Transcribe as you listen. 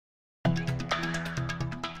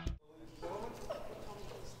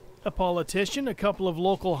A politician, a couple of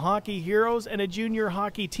local hockey heroes, and a junior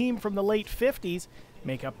hockey team from the late 50s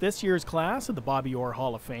make up this year's class of the Bobby Orr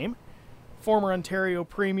Hall of Fame. Former Ontario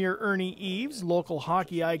Premier Ernie Eves, local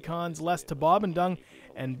hockey icons Les Tobobendung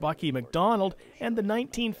and Bucky McDonald, and the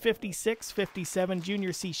 1956-57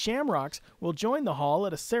 Junior C Shamrocks will join the hall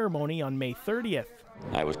at a ceremony on May 30th.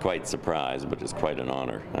 I was quite surprised, but it's quite an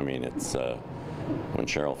honor. I mean, it's when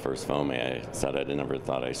Cheryl first phoned me, I said I never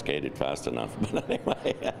thought I skated fast enough, but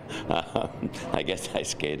anyway, I guess I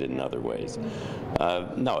skated in other ways.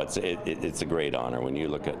 No, it's a great honor when you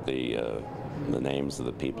look at the names of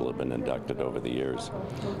the people who have been inducted over the years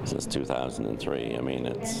since 2003. I mean,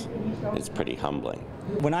 it's pretty humbling.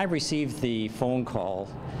 When I received the phone call,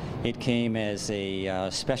 it came as a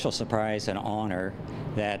special surprise and honor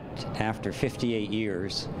that after 58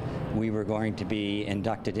 years, we were going to be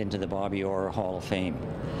inducted into the Bobby Orr Hall of Fame.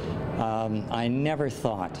 I never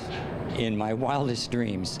thought in my wildest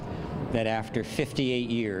dreams that after 58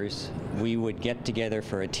 years, we would get together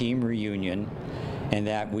for a team reunion and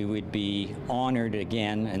that we would be honored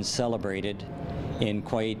again and celebrated in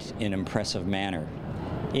quite an impressive manner.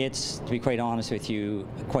 It's, to be quite honest with you,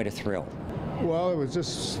 quite a thrill. Well, it was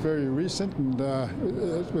just very recent, and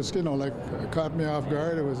it was, like, it caught me off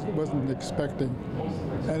guard. I wasn't expecting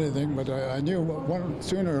anything, but I knew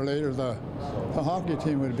sooner or later the hockey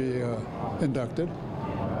team would be inducted,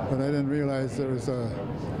 but I didn't realize there was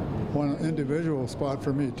one individual spot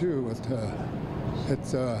for me too. But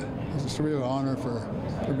it's a real honor for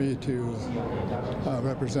me to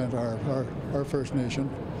represent our First Nation.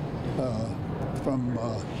 From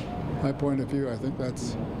my point of view, I think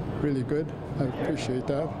that's really good. I appreciate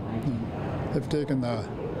that. They've taken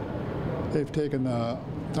the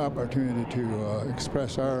opportunity to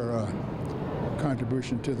express our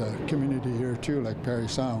contribution to the community here too, like Parry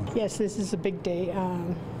Sound. Yes, this is a big day.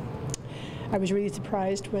 I was really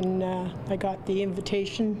surprised when I got the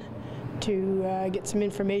invitation to get some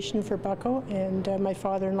information for Bucko and my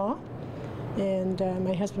father-in-law. And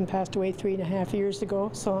my husband passed away 3.5 years ago,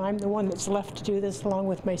 so I'm the one that's left to do this along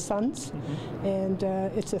with my sons. And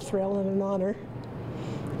it's a thrill and an honor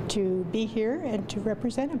to be here and to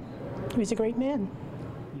represent him. He was a great man.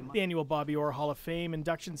 The annual Bobby Orr Hall of Fame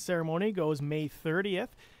induction ceremony goes May 30th.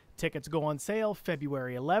 Tickets go on sale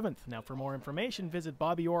February 11th. Now, for more information, visit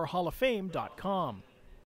BobbyOrrHallOfFame.com.